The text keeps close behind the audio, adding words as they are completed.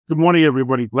Good morning,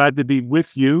 everybody. Glad to be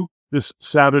with you this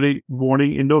Saturday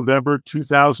morning in November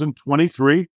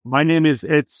 2023. My name is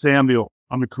Ed Samuel.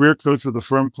 I'm a career coach with a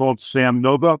firm called Sam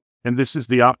Nova, and this is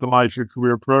the Optimize Your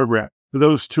Career program. For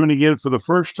those tuning in for the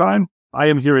first time, I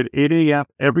am here at 8 a.m.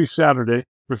 every Saturday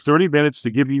for 30 minutes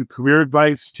to give you career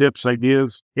advice, tips,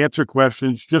 ideas, answer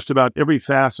questions, just about every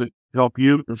facet to help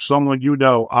you or someone you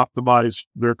know optimize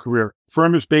their career.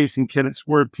 Firm is based in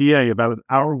Kennett'sburg, PA, about an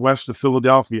hour west of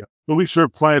Philadelphia, but we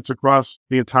serve clients across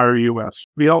the entire U.S.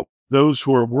 We help those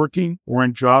who are working or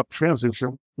in job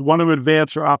transition who want to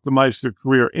advance or optimize their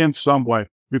career in some way.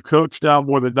 We've coached now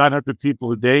more than 900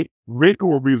 people a day, written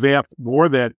or revamped more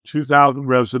than 2,000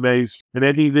 resumes, and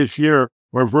ending this year,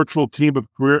 our virtual team of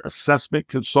career assessment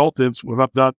consultants will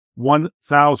have done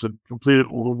 1,000, completed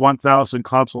over 1,000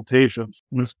 consultations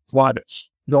with clients.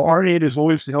 Our aim is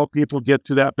always to help people get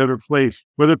to that better place,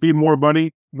 whether it be more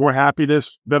money, more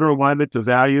happiness, better alignment to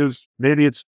values. Maybe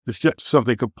it's to shift to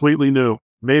something completely new.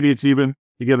 Maybe it's even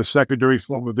to get a secondary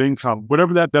form of income.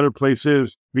 Whatever that better place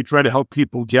is, we try to help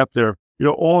people get there.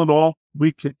 All in all,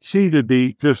 we continue to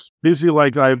be just busy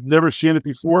like I've never seen it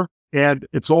before. And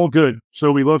it's all good.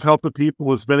 So we love helping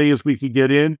people, as many as we can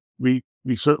get in. We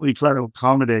certainly try to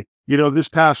accommodate. This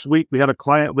past week, we had a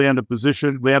client land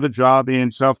a job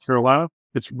in South Carolina.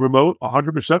 It's remote,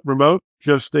 100% remote,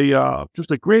 just a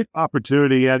great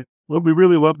opportunity. And what we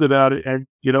really loved about it, and,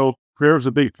 prayer is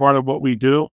a big part of what we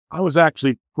do. I was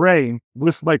actually praying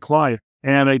with my client,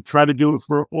 and I try to do it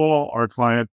for all our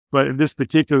clients. But in this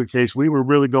particular case, we were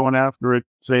really going after it,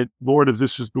 saying, Lord, if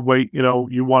this is the way,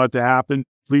 you want it to happen,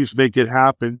 please make it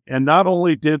happen. And not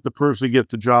only did the person get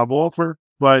the job offer,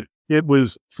 but it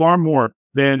was far more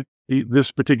than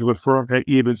this particular firm had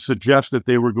even suggested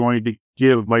they were going to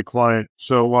give my client.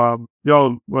 So,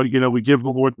 we give the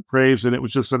Lord the praise, and it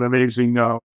was just an amazing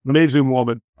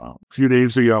woman a few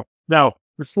days ago. Now,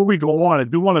 before we go on, I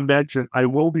do want to mention I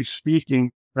will be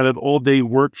speaking at an all-day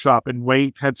workshop in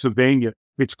Wayne, Pennsylvania.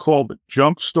 It's called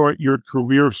Jumpstart Your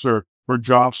Career Search or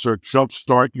Job Search.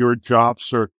 Jumpstart Your Job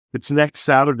Search. It's next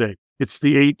Saturday. It's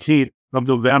the 18th of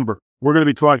November. We're going to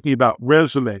be talking about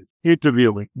resume,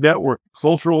 interviewing, network,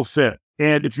 cultural fit.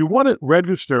 And if you want to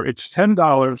register, it's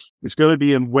 $10. It's going to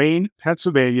be in Wayne,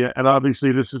 Pennsylvania. And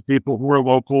obviously, this is people who are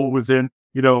local within,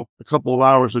 a couple of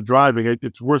hours of driving.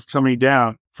 It's worth coming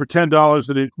down. For $10,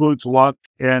 it includes lunch,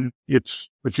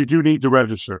 but you do need to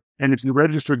register. And if you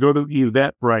register, go to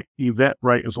Eventbrite.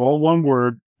 Eventbrite is all one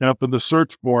word. And up in the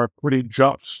search bar, put in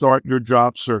Jumpstart Your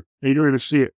Job Search. And you're going to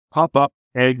see it pop up,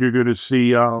 and you're going to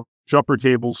see jumper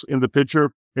cables in the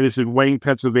picture. And it's in Wayne,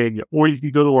 Pennsylvania. Or you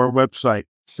can go to our website,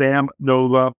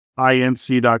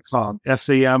 samnovainc.com,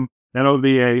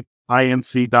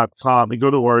 SAMNOVAINC.com, and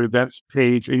go to our events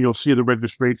page, and you'll see the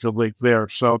registration link there.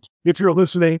 So if you're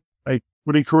listening, I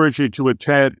would encourage you to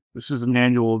attend. This is an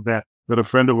annual event that a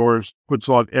friend of ours puts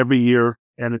on every year,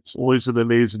 and it's always an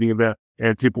amazing event,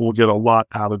 and people will get a lot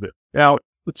out of it. Now,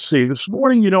 let's see. This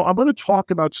morning, I'm going to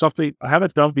talk about something I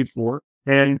haven't done before,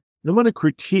 and I'm going to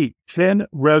critique 10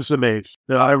 resumes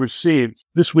that I received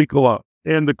this week alone.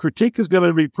 And the critique is going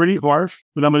to be pretty harsh,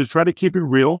 but I'm going to try to keep it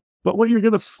real. But what you're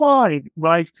going to find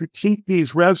when I critique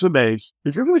these resumes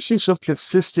is you're going to see some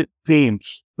consistent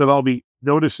themes that I'll be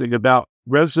noticing about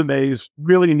resumes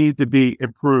really need to be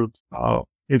improved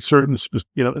in certain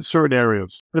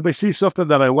areas. But if I see something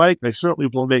that I like, I certainly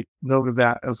will make note of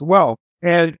that as well.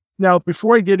 And now,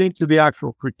 before I get into the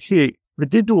actual critique, I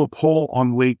did do a poll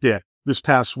on LinkedIn this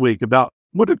past week about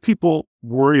what do people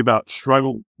worry about,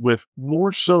 struggle with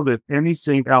more so than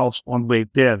anything else on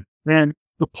LinkedIn. And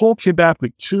the poll came back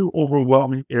with two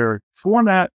overwhelming areas.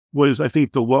 Format was, I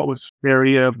think, the lowest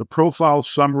area. The profile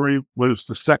summary was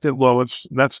the second lowest.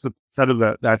 That's the kind of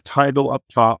that title up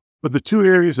top. But the two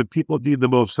areas that people need the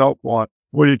most help on,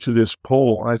 according to this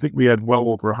poll, and I think we had well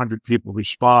over 100 people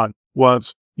respond,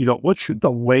 was, what should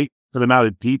the length and amount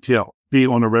of detail be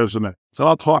on a resume? So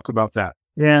I'll talk about that.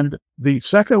 And the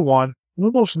second one,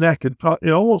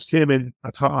 it almost came in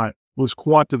a time, was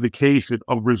quantification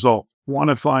of results,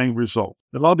 quantifying results.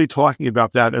 And I'll be talking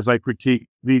about that as I critique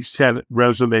these 10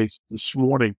 resumes this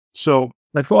morning. So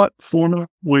I thought format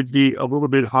would be a little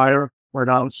bit higher, quite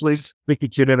honestly. I think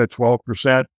it came in at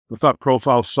 12%. I thought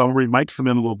profile summary might come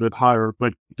in a little bit higher,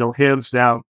 but hands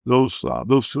down, those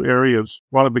two areas,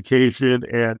 quantification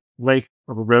and length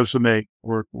of a resume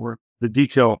or the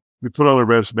detail we put on a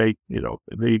resume,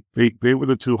 they were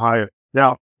the two highest.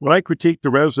 Now, when I critique the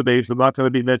resumes, I'm not going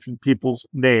to be mentioning people's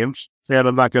names, and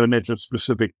I'm not going to mention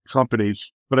specific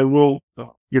companies, but I will,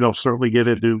 certainly get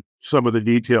into some of the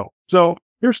detail. So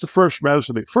here's the first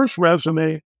resume. First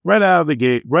resume, right out of the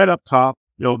gate, right up top,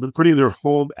 they're putting their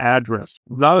home address.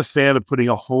 I'm not a fan of putting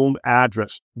a home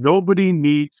address. Nobody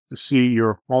needs to see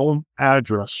your home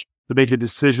address to make a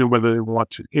decision whether they want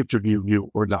to interview you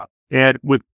or not. And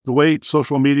with the way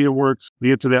social media works,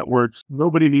 the internet works,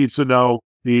 nobody needs to know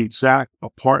the exact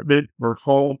apartment or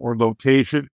home or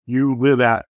location you live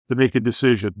at to make a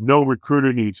decision. No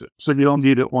recruiter needs it. So you don't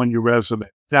need it on your resume.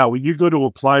 Now, when you go to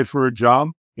apply for a job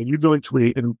and you go into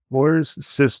an employer's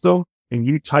system and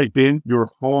you type in your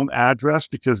home address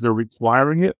because they're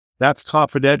requiring it, that's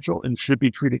confidential and should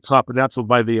be treated confidential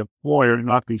by the employer and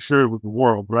not be shared with the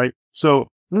world, right? So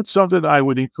that's something I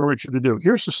would encourage you to do.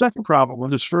 Here's the second problem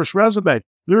with this first resume.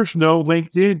 There's no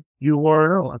LinkedIn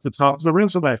URL at the top of the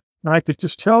resume. And I could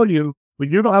just tell you,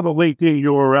 when you don't have a LinkedIn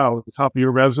URL at the top of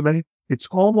your resume, it's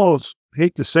almost, I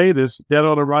hate to say this, dead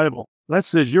on arrival. That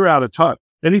says you're out of touch.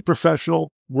 Any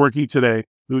professional working today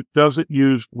who doesn't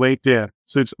use LinkedIn,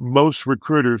 since most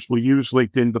recruiters will use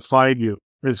LinkedIn to find you,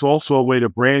 it's also a way to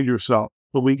brand yourself.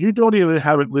 But when you don't even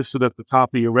have it listed at the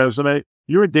top of your resume,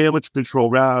 you're a damage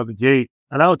control right out of the gate.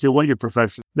 And I don't care what your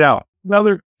profession. Now,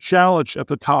 another challenge at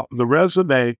the top of the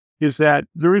resume is that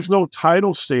there is no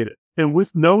title stated. And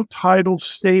with no title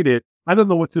stated, I don't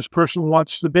know what this person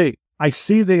wants to be. I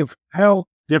see they've held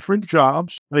different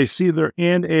jobs, and I see they're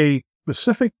in a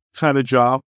specific kind of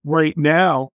job right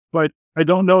now, but I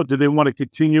don't know. Do they want to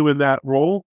continue in that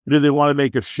role? Or do they want to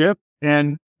make a shift?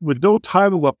 And with no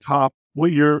title up top,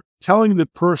 what you're telling the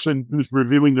person who's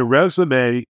reviewing the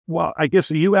resume, well, I guess,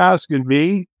 are you asking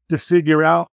me to figure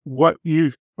out what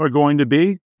you are going to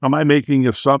be? Am I making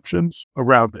assumptions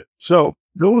around it? So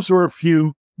those are a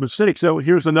few mistakes. So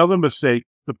here's another mistake.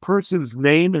 The person's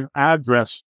name and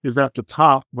address is at the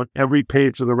top of every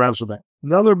page of the resume.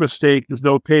 Another mistake is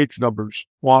no page numbers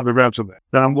on the resume.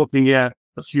 Then I'm looking at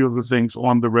a few of the things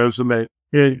on the resume.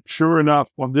 And sure enough,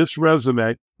 on this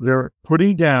resume, they're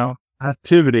putting down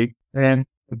activity and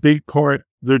a big part of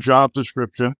their job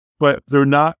description, but they're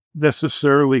not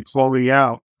necessarily calling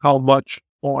out how much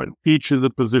on each of the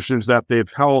positions that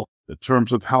they've held in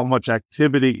terms of how much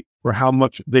activity or how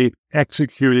much they've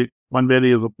executed on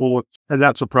many of the bullets. And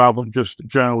that's a problem, just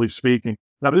generally speaking.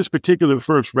 Now, this particular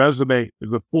first resume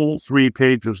is a full 3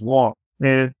 pages long.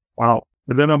 And wow.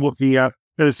 And then I'm looking at,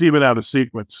 and it's even out of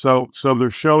sequence. So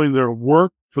they're showing their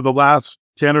work for the last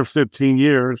 10 or 15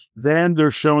 years. Then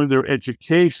they're showing their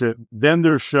education. Then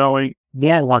they're showing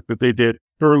more work that they did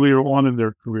earlier on in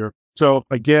their career. So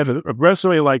again, a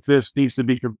resume like this needs to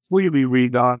be completely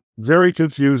redone. Very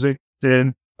confusing.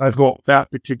 And I hope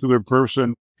that particular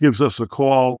person gives us a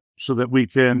call so that we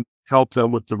can help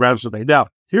them with the resume. Now,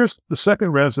 here's the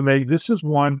second resume. This is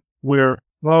one where,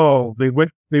 they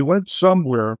went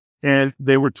somewhere and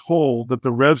they were told that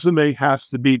the resume has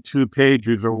to be 2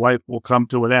 pages or life will come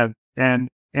to an end.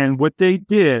 And what they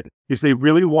did is they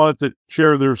really wanted to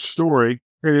share their story.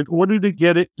 And in order to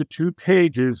get it to 2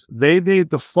 pages, they made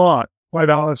the font,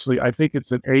 quite honestly, I think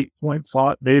it's an 8-point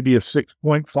font, maybe a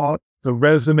 6-point font. The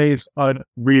resume is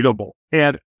unreadable.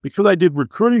 And because I did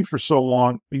recruiting for so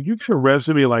long, when you get a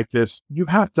resume like this, you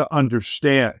have to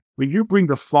understand. When you bring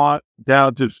the font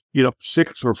down to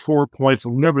 6 or 4 points,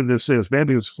 or whatever this is,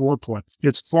 maybe it's 4 points,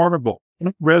 it's formidable.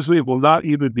 That resume will not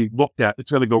even be looked at.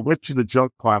 It's going to go right to the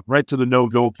junk pile, right to the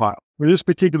no-go pile. Where this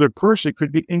particular person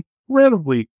could be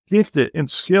incredibly gifted and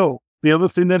skilled. The other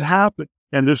thing that happened,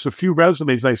 and there's a few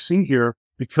resumes I see here,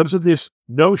 because of this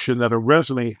notion that a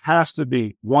resume has to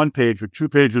be 1 page or 2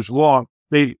 pages long,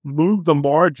 they moved the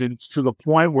margins to the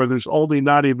point where there's only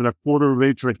not even a quarter of an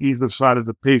inch on either side of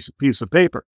the piece of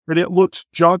paper. And it looks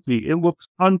junky. It looks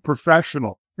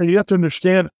unprofessional. And you have to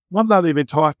understand, I'm not even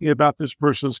talking about this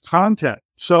person's content.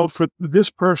 So for this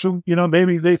person,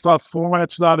 maybe they thought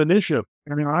format's not an issue.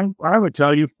 And I would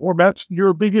tell you, format's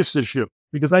your biggest issue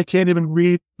because I can't even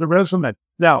read the resume.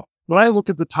 Now, when I look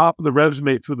at the top of the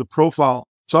resume through the profile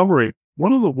summary,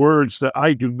 one of the words that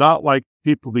I do not like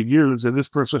people to use, and this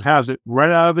person has it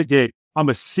right out of the gate, I'm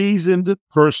a seasoned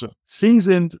person.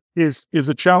 Seasoned is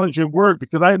a challenging word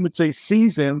because I would say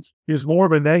seasoned is more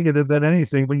of a negative than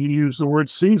anything when you use the word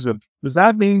seasoned. Does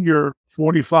that mean you're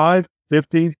 45,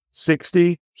 50,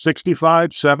 60,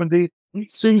 65, 70?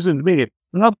 Seasoned mean?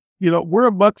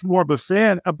 We're much more of a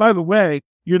fan. And by the way,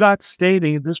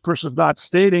 this person's not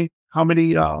stating how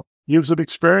many years of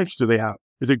experience do they have.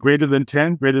 Is it greater than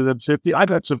 10, greater than 50? I've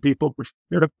had some people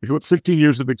with 15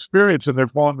 years of experience and they're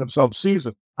calling themselves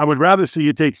seasoned. I would rather see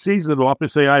you take seasoned off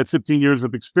and say, I have 15 years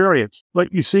of experience.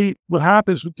 But you see, what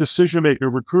happens with decision-maker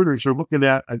recruiters are looking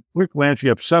at a quick glance, you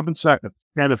have 7 seconds.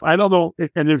 And if I don't know,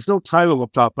 and there's no title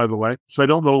up top, by the way, so I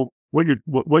don't know what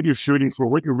you're shooting for,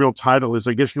 what your real title is.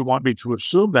 I guess you want me to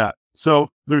assume that. So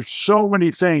there's so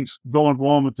many things going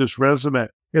wrong with this resume.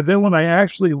 And then when I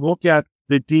actually look at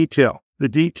the detail,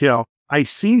 I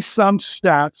see some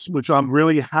stats, which I'm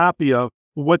really happy of.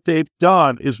 What they've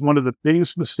done is one of the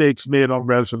biggest mistakes made on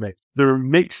resume. They're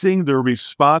mixing their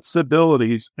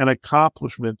responsibilities and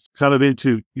accomplishments kind of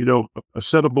into, a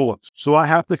set of bullets. So I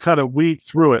have to kind of weed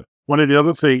through it. One of the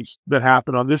other things that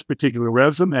happened on this particular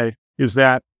resume is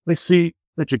that I see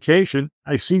education,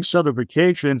 I see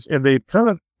certifications, and they've kind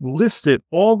of listed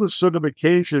all the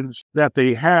certifications that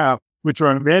they have, which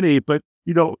are many, but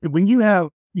when you have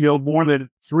more than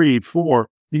 3, 4,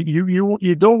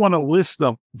 you don't want to list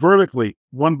them vertically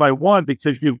one by one,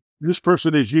 because this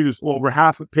person has used over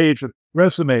half a page of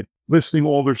resume listing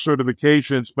all their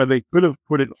certifications, but they could have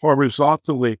put it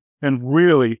horizontally and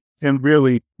really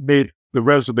made the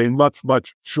resume much,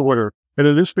 much shorter. And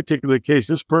in this particular case,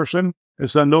 this person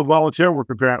has done no volunteer work,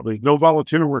 apparently. No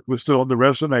volunteer work listed on the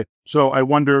resume. So I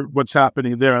wonder what's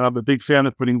happening there. And I'm a big fan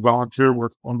of putting volunteer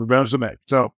work on the resume.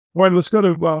 So, all right, let's go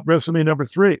to resume number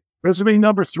 3. Resume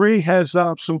number 3 has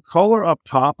some color up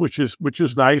top, which is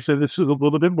nice. And this is a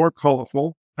little bit more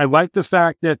colorful. I like the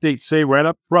fact that they say right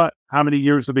up front how many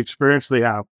years of experience they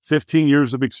have. 15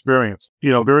 years of experience.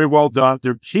 Very well done.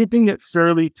 They're keeping it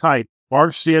fairly tight.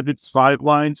 Our standard's 5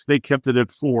 lines. They kept it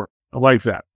at 4. I like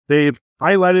that. They've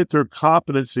highlighted their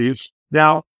competencies.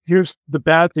 Now, here's the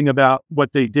bad thing about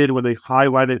what they did when they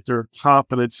highlighted their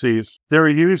competencies. They're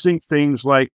using things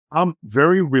like, I'm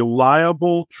very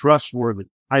reliable, trustworthy.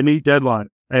 I meet deadline.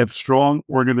 I have strong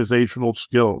organizational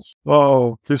skills.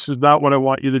 Oh, this is not what I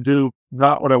want you to do.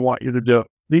 Not what I want you to do.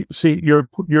 See, you're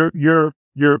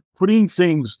putting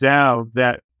things down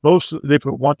that they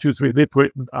put 1, 2, 3. They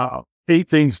put 8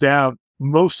 things down.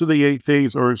 Most of the 8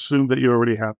 things are assumed that you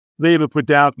already have. They even put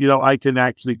down, I can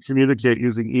actually communicate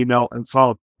using email and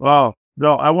phone. Oh,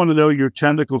 no, I want to know your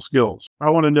technical skills. I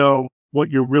want to know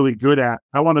what you're really good at.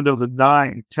 I want to know the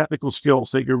 9 technical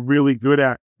skills that you're really good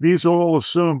at. These are all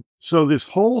assumed. So this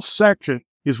whole section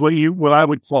is what I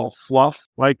would call fluff,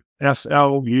 like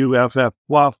FLUFF,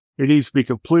 fluff. It needs to be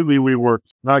completely reworked.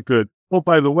 Not good. Oh,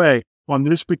 by the way, on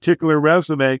this particular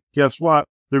resume, guess what?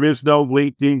 There is no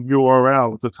LinkedIn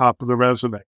URL at the top of the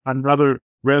resume. Another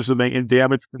resume in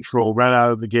damage control right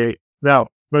out of the gate. Now,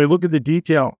 when I look at the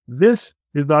detail, this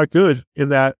is not good in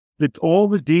that all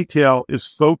the detail is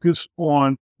focused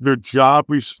on their job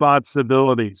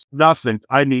responsibilities. Nothing.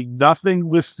 I need nothing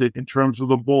listed in terms of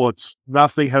the bullets.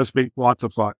 Nothing has been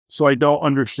quantified. So I don't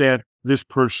understand this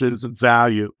person's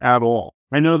value at all.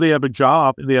 I know they have a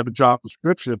job and they have a job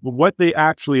description, but what they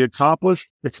actually accomplished,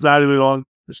 it's not on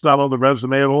the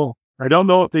resume at all. I don't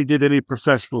know if they did any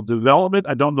professional development.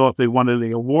 I don't know if they won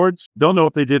any awards. Don't know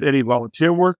if they did any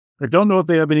volunteer work. I don't know if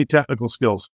they have any technical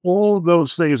skills. All of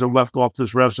those things are left off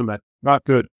this resume. Not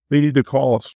good. They need to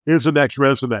call us. Here's the next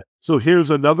resume. So here's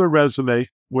another resume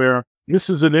where this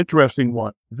is an interesting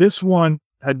one. This one,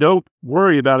 I don't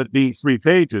worry about it being 3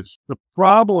 pages. The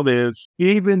problem is,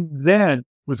 even then,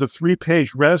 with a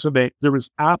 3-page resume, there is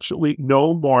absolutely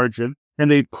no margin.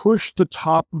 And they pushed the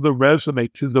top of the resume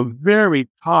to the very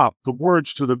top, the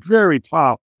words to the very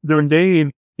top. Their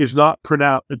name is not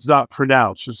pronounced. It's not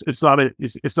pronounced. It's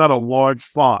not a large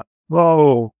font.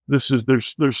 Oh,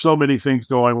 there's so many things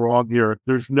going wrong here.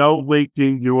 There's no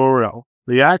LinkedIn URL.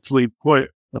 They actually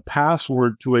put a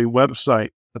password to a website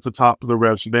at the top of the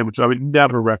resume, which I would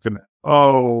never recommend.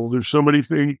 Oh, there's so many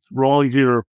things wrong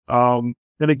here. And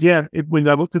again, when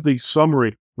I look at the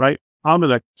summary, right? I'm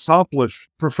an accomplished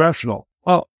professional.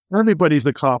 Well, everybody's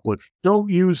accomplished. Don't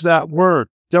use that word.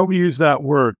 Don't use that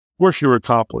word. Of course you're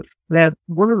accomplished. And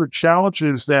one of the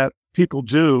challenges that people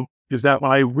do is that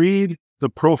when I read the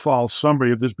profile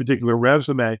summary of this particular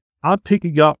resume, I'm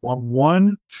picking up on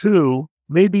 1, 2,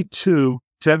 maybe 2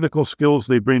 technical skills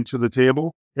they bring to the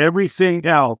table. Everything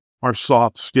else are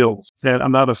soft skills. And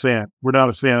I'm not a fan. We're not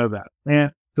a fan of that.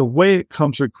 And the way it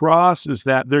comes across is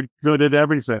that they're good at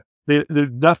everything.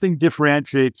 Nothing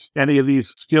differentiates any of these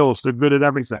skills. They're good at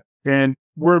everything. And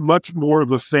we're much more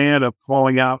of a fan of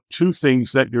calling out 2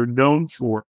 things that you're known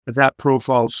for in that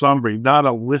profile summary, not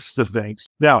a list of things.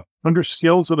 Now, under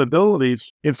skills and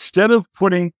abilities, instead of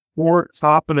putting 4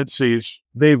 competencies,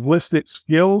 they've listed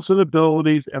skills and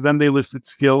abilities, and then they listed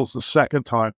skills the second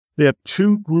time. They have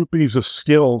 2 groupings of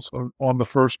skills on the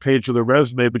first page of the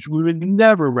resume, which we would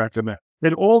never recommend.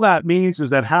 And all that means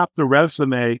is that half the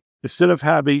resume, instead of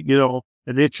having,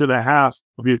 an inch and a half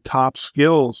of your top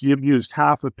skills, you've used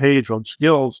half a page on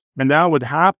skills. And now what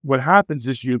happens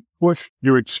is you push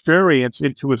your experience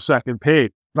into a second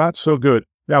page. Not so good.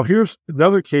 Now, here's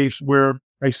another case where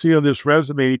I see on this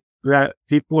resume that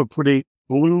people are putting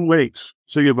blue links.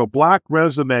 So you have a black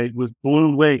resume with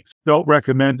blue links. Don't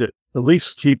recommend it. At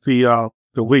least keep the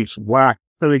links black.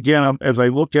 And again, as I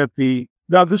look at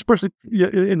now this person,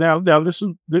 now this is,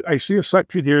 I see a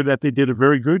section here that they did a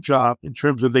very good job in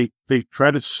terms of they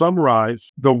try to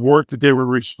summarize the work that they were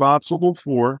responsible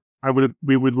for.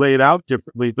 We would lay it out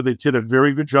differently, but they did a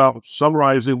very good job of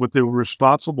summarizing what they were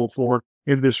responsible for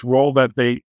in this role that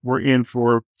they were in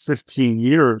for 15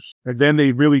 years. And then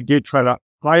they really did try to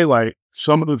highlight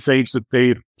some of the things that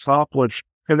they accomplished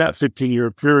in that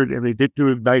 15-year period, and they did do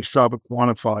a nice job of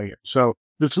quantifying it. So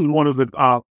this is one of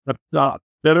the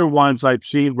better ones I've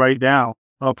seen right now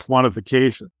of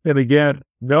quantification. And again,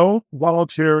 no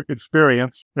volunteer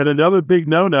experience. And another big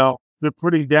no-no, they're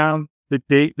putting down the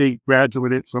date they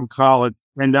graduated from college.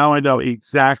 And now I know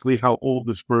exactly how old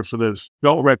this person is.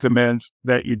 Don't recommend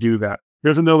that you do that.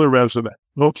 Here's another resume.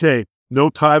 Okay, no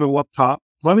title up top.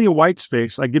 Plenty of white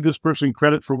space. I give this person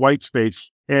credit for white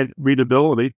space and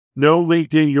readability. No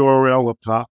LinkedIn URL up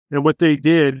top. And what they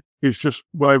did is just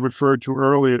what I referred to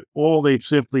earlier. All they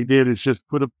simply did is just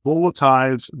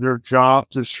bulletize their job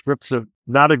description.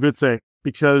 Not a good thing,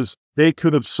 because they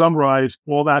could have summarized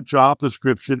all that job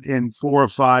description in 4 or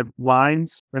 5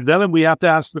 lines. And then we have to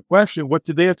ask the question, what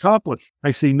did they accomplish?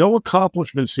 I see no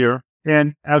accomplishments here.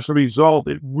 And as a result,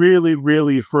 it really,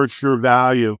 really hurts your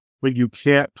value when you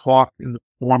can't talk in the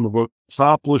form of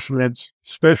accomplishments,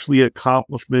 especially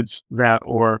accomplishments that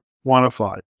are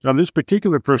quantified. Now, this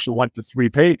particular person went to 3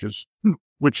 pages,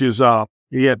 which is,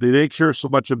 they didn't care so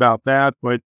much about that,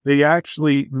 but they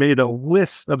actually made a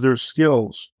list of their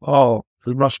skills. Oh,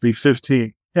 there must be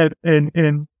 15.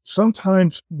 And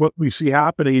sometimes what we see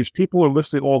happening is people are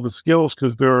listing all the skills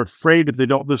because they're afraid if they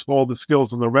don't list all the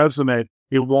skills in the resume,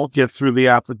 it won't get through the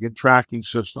applicant tracking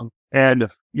system. And,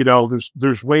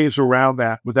 there's ways around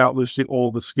that without listing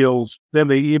all the skills. Then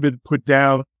they even put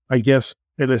down, I guess,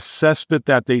 an assessment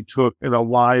that they took in a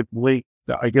live link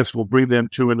that I guess will bring them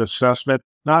to an assessment.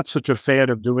 Not such a fan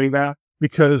of doing that,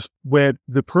 because when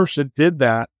the person did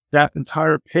that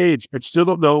entire page, I still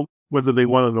don't know whether they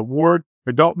won an award.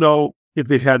 I don't know if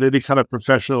they had any kind of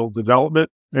professional development.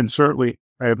 And certainly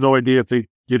I have no idea if they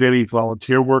did any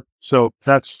volunteer work. So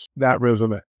that's that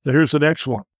resume. So here's the next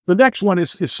one. The next one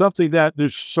is something that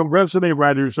there's some resume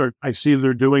writers I see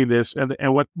they're doing this. And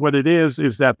what it is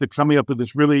that they're coming up with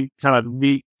this really kind of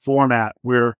neat format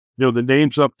where, the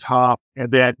name's up top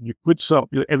and that you put some,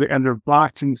 and they're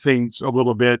boxing things a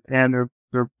little bit, and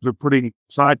they're putting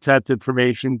content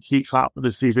information, key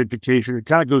competencies, education. It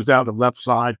kind of goes down the left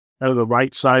side, and the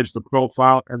right side's the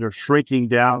profile, and they're shrinking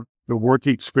down the work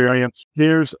experience.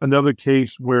 Here's another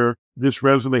case where this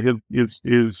resume is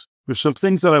there's some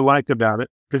things that I like about it,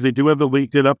 because they do have the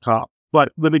LinkedIn up top.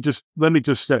 But let me just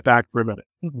step back for a minute.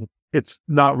 It's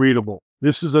not readable.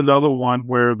 This is another one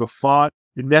where the font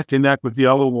neck and neck with the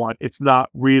other one, it's not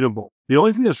readable. The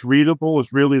only thing that's readable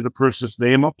is really the person's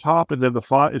name up top, and then the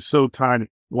font is so tiny.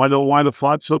 Want to know why the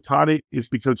font's so tiny? Is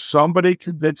because somebody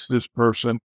convinced this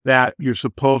person that you're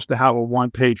supposed to have a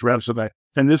 1-page resume.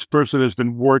 And this person has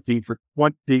been working for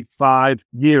 25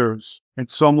 years,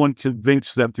 and someone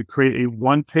convinced them to create a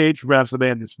 1-page resume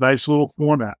in this nice little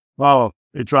format. Well,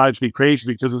 it drives me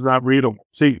crazy because it's not readable.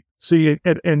 See,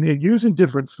 and using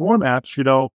different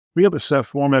formats, we have a set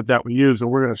format that we use,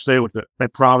 and we're going to stay with it. I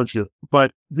promise you.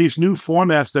 But these new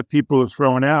formats that people are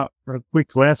throwing out, at a quick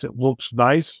glance, it looks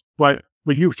nice. But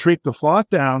when you shrink the font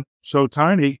down so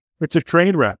tiny, it's a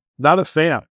train wreck. Not a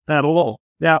fan at all.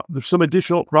 Now, there's some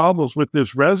additional problems with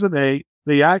this resume.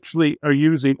 They actually are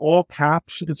using all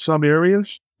caps in some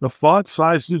areas. The font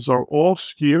sizes are all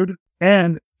skewed.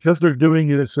 And because they're doing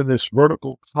this in this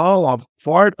vertical column,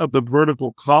 part of the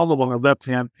vertical column on the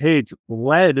left-hand page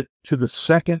led to the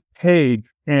second page,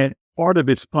 and part of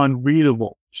it's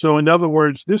unreadable. So in other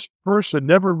words, this person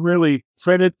never really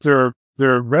printed their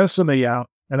resume out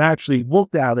and actually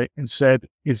looked at it and said,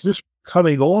 is this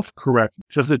coming off correctly?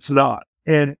 Because it's not.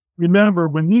 And remember,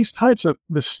 when these types of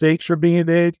mistakes are being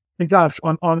made, and gosh,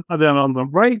 on the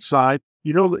right side,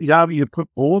 you put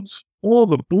bullets. All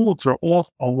the bullets are off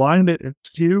alignment and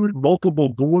skewed, multiple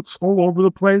bullets all over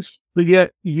the place. But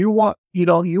yet you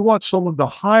want someone to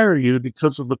hire you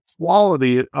because of the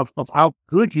quality of how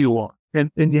good you are.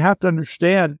 And you have to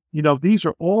understand, these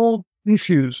are all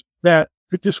issues that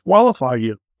could disqualify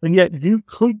you. And yet you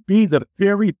could be the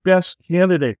very best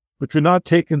candidate, but you're not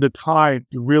taking the time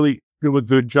to really do a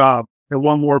good job. And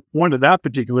one more point of that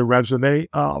particular resume,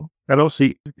 I don't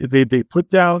see, they put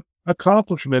down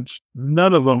accomplishments,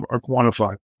 none of them are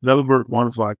quantified. None of them are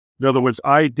quantified. In other words,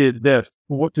 I did this.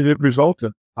 Well, what did it result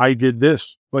in? I did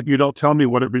this, but you don't tell me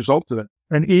what it resulted in.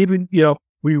 And even,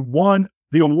 we won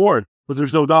the award, but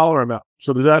there's no dollar amount.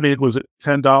 So does that mean, was it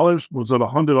 $10? Was it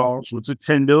 $100? Was it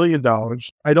 $10 million?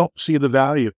 I don't see the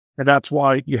value. And that's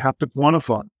why you have to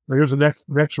quantify. Now, here's the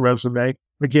next resume.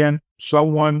 Again,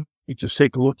 someone, you just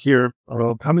take a look here.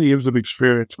 How many years of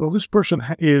experience? Well, this person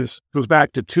goes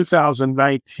back to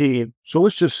 2019. So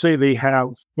let's just say they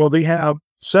have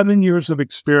 7 years of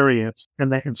experience,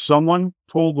 and someone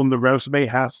told them the resume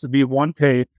has to be one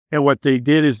page. And what they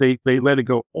did is they let it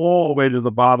go all the way to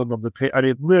the bottom of the page. I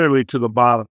mean, literally to the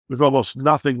bottom. There's almost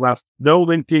nothing left. No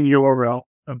LinkedIn URL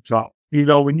up top.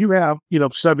 When you have,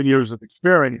 7 years of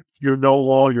experience, you're no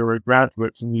longer a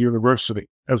graduate from the university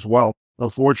as well.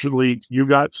 Unfortunately, you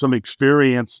got some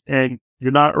experience and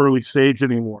you're not early stage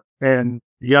anymore. And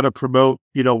you got to promote,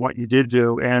 what you did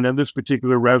do. And in this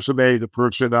particular resume, the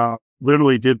person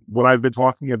literally did what I've been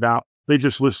talking about. They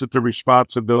just listed the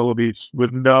responsibilities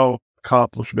with no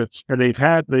accomplishments. And they've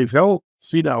held,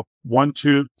 1,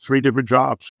 2, 3 different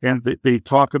jobs. And they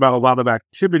talk about a lot of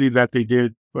activity that they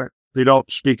did, but they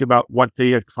don't speak about what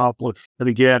they accomplished. And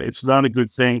again, it's not a good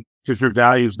thing because your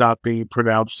value is not being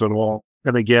pronounced at all.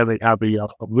 And again, they have a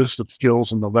list of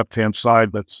skills on the left-hand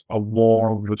side. That's a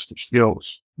long list of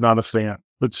skills. Not a fan.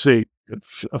 Let's see.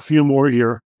 A few more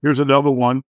here. Here's another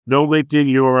one. No LinkedIn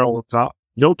URL up top.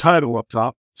 No title up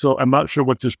top. So I'm not sure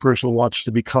what this person wants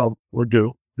to become or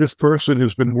do. This person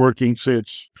has been working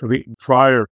since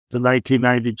prior to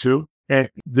 1992. And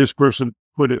this person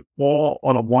put it all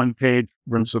on a one-page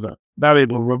resume. Not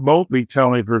even remotely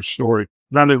telling her story.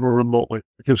 Not even remotely.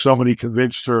 Because somebody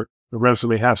convinced her the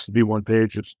resume has to be one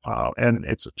page, and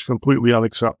it's completely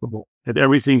unacceptable. And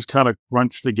everything's kind of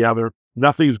crunched together.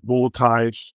 Nothing's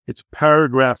bulletized. It's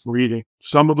paragraph reading.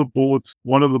 One of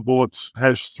the bullets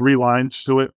has 3 lines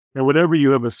to it. And whenever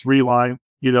you have a 3-line,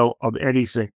 of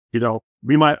anything,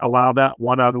 we might allow that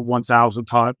 1 out of 1,000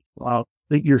 times. I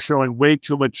think you're showing way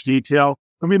too much detail.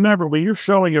 And remember, when you're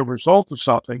showing a result of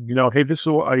something, hey, this is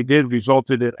what I did,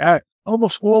 resulted in X.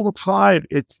 Almost all the time,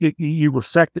 you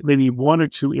affect it maybe 1 or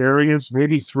 2 areas,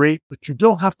 maybe 3, but you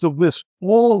don't have to list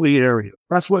all the areas.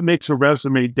 That's what makes a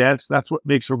resume dense. That's what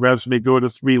makes a resume go to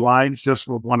 3 lines just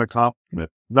for one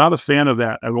accomplishment. Not a fan of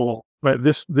that at all. But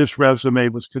this resume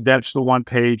was condensed to 1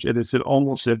 page, and it's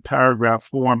almost in paragraph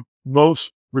form.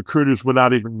 Most recruiters would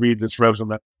not even read this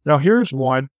resume. Now, here's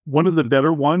one of the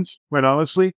better ones, quite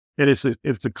honestly, and it's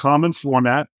a common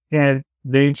format. And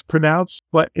names pronounced,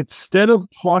 but instead of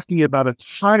talking about a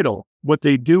title, what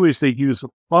they do is they use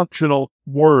functional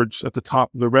words at the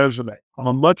top of the resume. I'm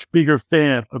a much bigger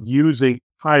fan of using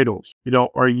titles.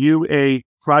 Are you a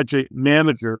project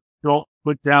manager? Don't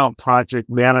put down project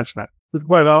management. But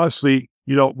quite honestly,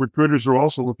 recruiters are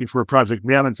also looking for a project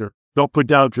manager. Don't put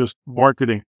down just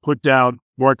marketing. Put down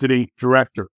marketing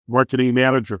director, marketing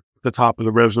manager at the top of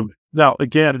the resume. Now,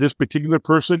 again, this particular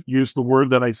person used the word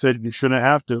that I said you shouldn't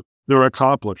have to. They're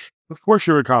accomplished. Of course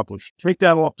you're accomplished. Take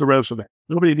that off the resume.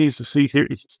 Nobody needs to see here,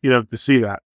 to see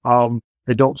that.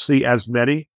 I don't see as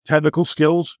many technical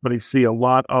skills, but I see a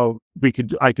lot of,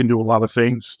 I can do a lot of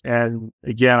things. And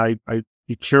again, I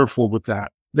be careful with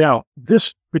that. Now,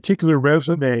 this particular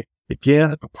resume,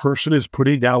 again, a person is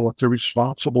putting down what they're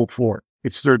responsible for.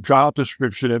 It's their job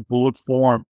description in bullet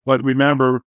form. But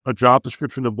remember, a job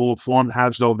description in bullet form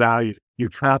has no value. You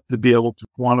have to be able to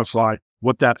quantify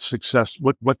what that success,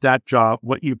 what that job,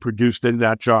 what you produced in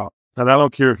that job. And I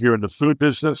don't care if you're in the food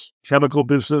business, chemical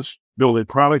business, building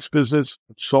products business,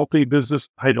 consulting business.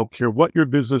 I don't care what your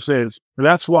business is. And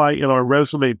that's why in our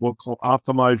resume book called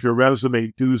Optimize Your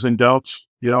Resume, Do's and Don'ts,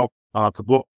 the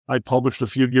book I published a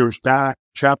few years back,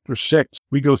 chapter 6,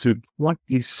 we go through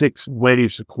 26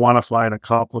 ways to quantify an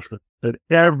accomplishment. And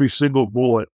every single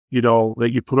bullet,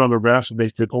 that you put on the resume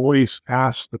should always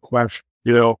ask the question,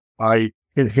 I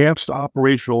enhanced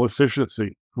operational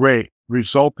efficiency. Great.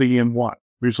 Resulting in what?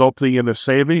 Resulting in a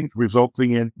savings,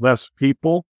 resulting in less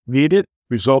people needed,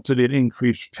 resulted in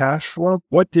increased cash flow.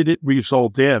 What did it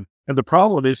result in? And the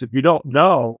problem is if you don't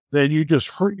know, then you just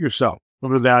hurt yourself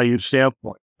from a value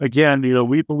standpoint. Again,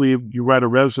 we believe you write a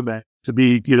resume to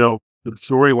be, the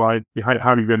storyline behind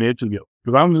how you're going to interview.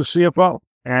 Because I'm the CFO.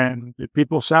 And if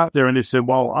people sat there and they said,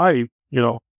 well, I,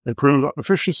 improved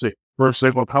efficiency. First say,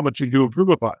 well, how much did you improve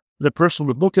upon? The person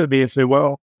would look at me and say,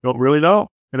 well, don't really know.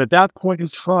 And at that point in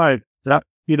time, that,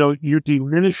 you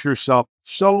diminish yourself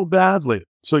so badly.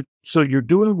 So you're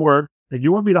doing work and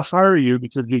you want me to hire you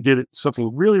because you did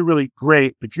something really, really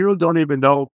great, but you don't even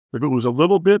know if it was a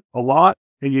little bit, a lot,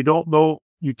 and you don't know,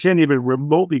 you can't even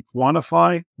remotely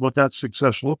quantify what that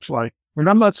success looks like. And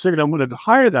I'm not saying I'm going to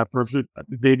hire that person,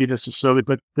 maybe necessarily,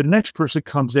 but the next person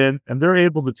comes in and they're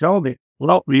able to tell me,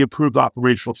 well, we improved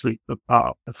operational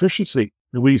efficiency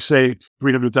and we saved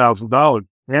 $300,000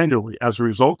 annually as a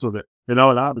result of it. and I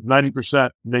was 90%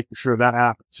 making sure that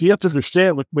happened. So you have to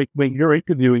understand when you're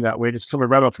interviewing that way, it's coming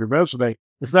right off your resume.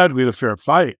 It's not going to be a fair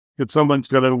fight because someone's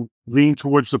going to lean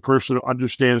towards the person who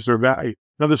understands their value.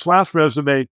 Now, this last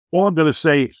resume, all I'm going to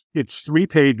say, it's 3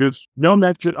 pages, no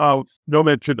mention of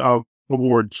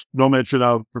awards, no mention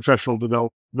of professional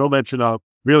development, no mention of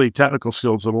really technical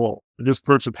skills at all. And this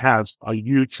person should have a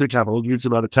huge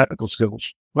amount of technical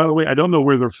skills. By the way, I don't know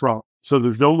where they're from. So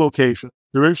there's no location.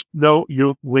 There is no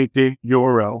LinkedIn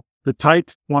URL. The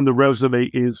type on the resume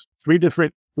is 3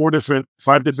 different, 4 different,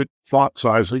 5 different font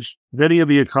sizes. Many of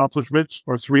the accomplishments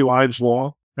are 3 lines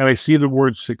long. And I see the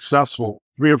word successful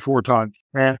 3 or 4 times.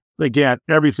 And again,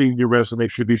 everything in your resume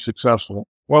should be successful.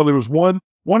 Well, there was one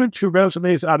or 2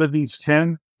 resumes out of these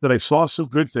 10 that I saw some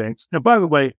good things. And by the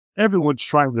way, everyone's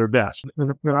trying their best.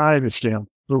 And I understand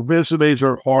the resumes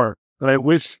are hard. And I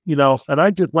wish, and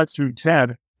I just went through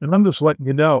 10, and I'm just letting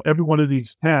you know, every one of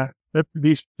these 10,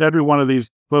 every one of these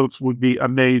folks would be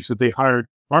amazed that they hired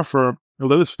our firm and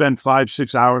let us spend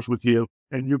 5-6 hours with you,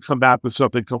 and you come back with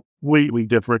something completely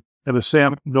different. And a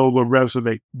Sam Nova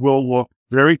resume will look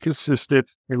very consistent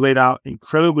and laid out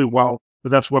incredibly well.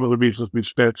 But that's one of the reasons we've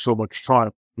spent so much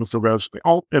time with the resume.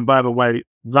 Oh, and by the way,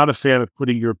 not a fan of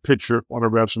putting your picture on a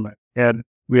resume. And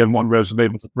we had one resume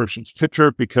with the person's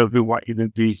picture because we want you to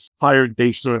be hired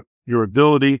based on your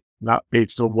ability, not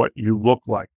based on what you look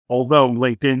like. Although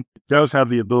LinkedIn does have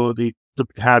the ability to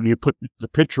have you put the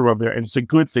picture up there, and it's a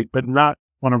good thing, but not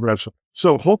on a resume.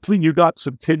 So hopefully you got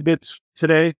some tidbits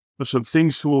today of some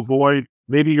things to avoid.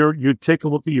 Maybe you take a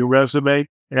look at your resume,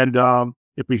 and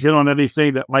if we hit on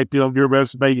anything that might be on your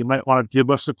resume, you might want to give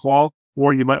us a call,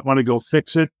 or you might want to go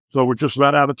fix it. So we're just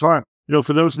about out of time.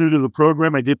 For those new to the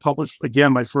program, I did publish,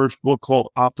 again, my first book called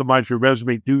Optimize Your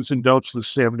Resume, Do's and Don'ts the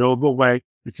Sam Nova Way.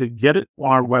 You can get it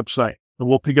on our website, and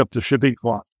we'll pick up the shipping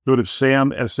cost. Go to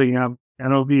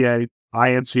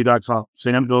SamNovaInc.com,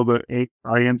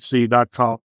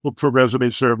 SamNovaInc.com. Look for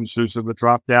resume services in the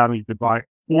drop down, and you can buy,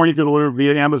 or you can order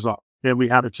via Amazon. And we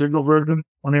have a Kindle version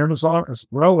on Amazon as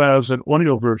well as an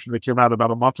audio version that came out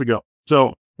about a month ago.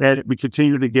 So, and we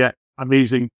continue to get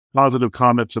amazing positive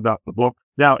comments about the book.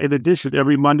 Now, in addition,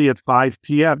 every Monday at 5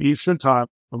 p.m. Eastern Time,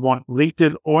 I'm on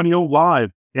LinkedIn Audio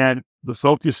Live, and the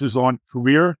focus is on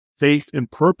career, faith, and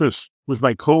purpose with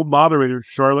my co-moderator,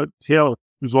 Charlotte Taylor,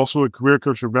 who's also a career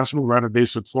coach and wrestler around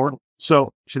based in Florida.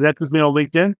 So connect with me on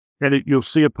LinkedIn, and you'll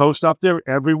see a post up there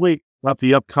every week about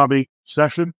the upcoming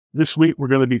session. This week, we're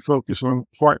going to be focused on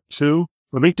part 2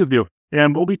 of the interview,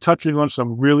 and we'll be touching on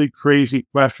some really crazy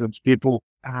questions people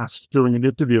ask during an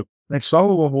interview. And some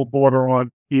of them will border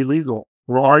on illegal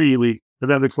or are illegal. And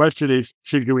then the question is,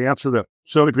 should you answer them?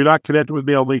 So if you're not connected with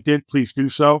me on LinkedIn, please do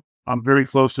so. I'm very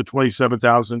close to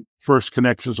 27,000 first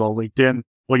connections on LinkedIn.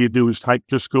 All you do is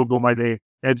just Google my name,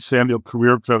 Ed Samuel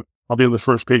Career Coach. I'll be on the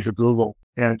first page of Google,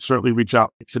 and certainly reach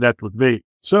out and connect with me.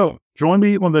 So join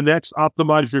me on the next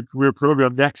Optimize Your Career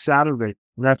program next Saturday.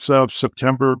 That's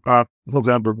November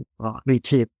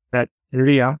 18th at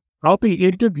 3 a.m. I'll be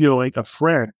interviewing a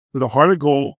friend with a heart of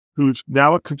gold who's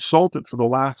now a consultant for the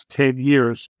last 10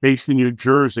 years based in New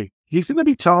Jersey. He's going to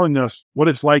be telling us what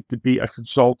it's like to be a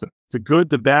consultant, the good,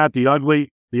 the bad, the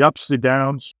ugly, the ups, the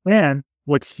downs, and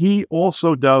what he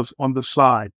also does on the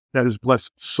side that has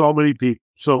blessed so many people.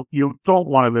 So you don't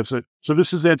want to miss it. So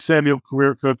this is Ed Samuel,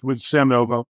 Career Coach with Sam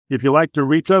Nova. If you'd like to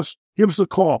reach us, give us a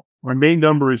call. Our main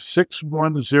number is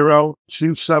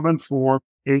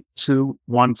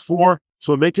 610-274-8214.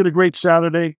 So make it a great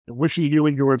Saturday, and wishing you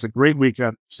and yours a great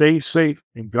weekend. Stay safe,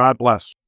 and God bless.